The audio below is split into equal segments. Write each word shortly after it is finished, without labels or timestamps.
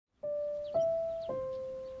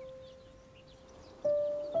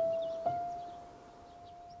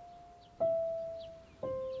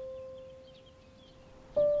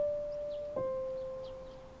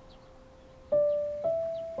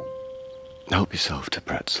Help yourself to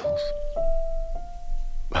pretzels.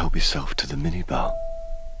 Help yourself to the minibar.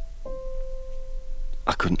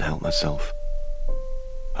 I couldn't help myself.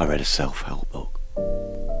 I read a self-help book.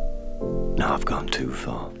 Now I've gone too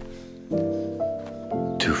far.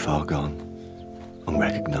 Too far gone.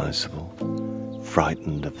 Unrecognisable.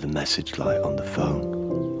 Frightened of the message light on the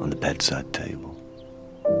phone, on the bedside table.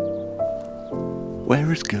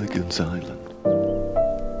 Where is Gilligan's Island?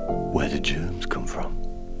 Where do germs come from?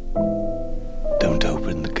 Don't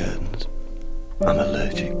open the curtains. I'm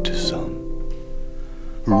allergic to sun.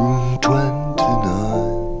 Room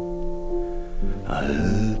 29, I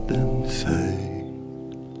heard them say,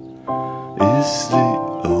 is the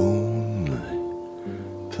only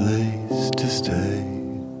place to stay.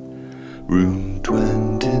 Room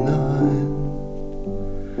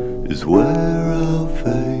 29 is where I'll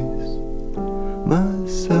face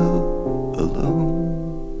myself alone.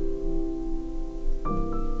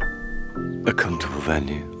 A comfortable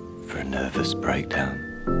venue for a nervous breakdown.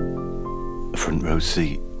 A front row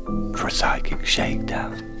seat for a psychic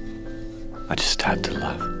shakedown. I just had to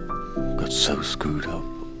laugh. Got so screwed up.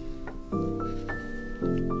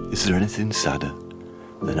 Is there anything sadder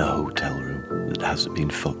than a hotel room that hasn't been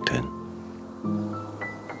fucked in?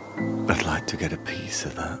 I'd like to get a piece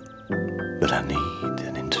of that, but I need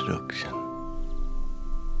an introduction.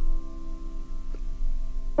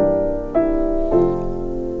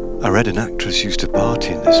 I read an actress used to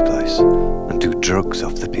party in this place and do drugs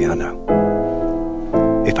off the piano.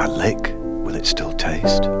 If I lick, will it still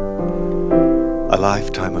taste? A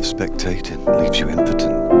lifetime of spectating leaves you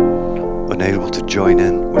impotent, unable to join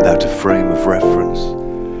in without a frame of reference,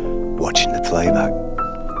 watching the playback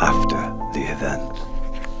after the event.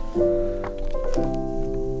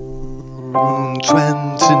 Room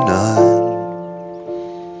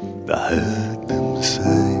 29, I heard them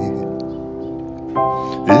say,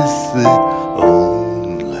 it's the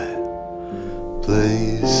only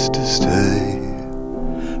place to stay.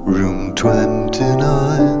 Room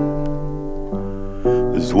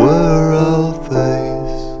 29 is where I'll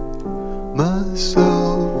face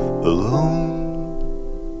myself alone.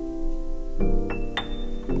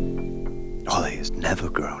 Holly has never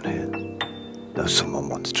grown here, though someone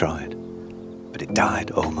once tried, but it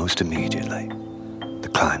died almost immediately. The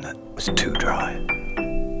climate was too dry.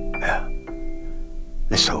 Yeah.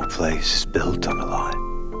 This whole place is built on a lie.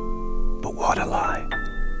 But what a lie.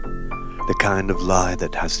 The kind of lie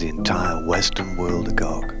that has the entire Western world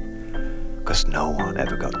agog, because no one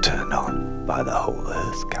ever got turned on by the whole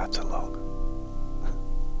Earth catalogue.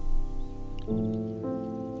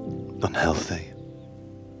 Unhealthy,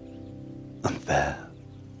 unfair,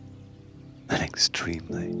 and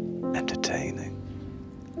extremely entertaining.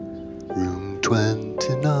 Room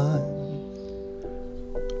 29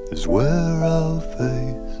 is where I'll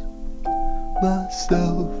face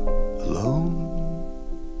myself alone.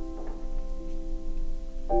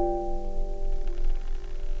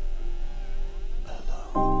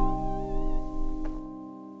 Alone.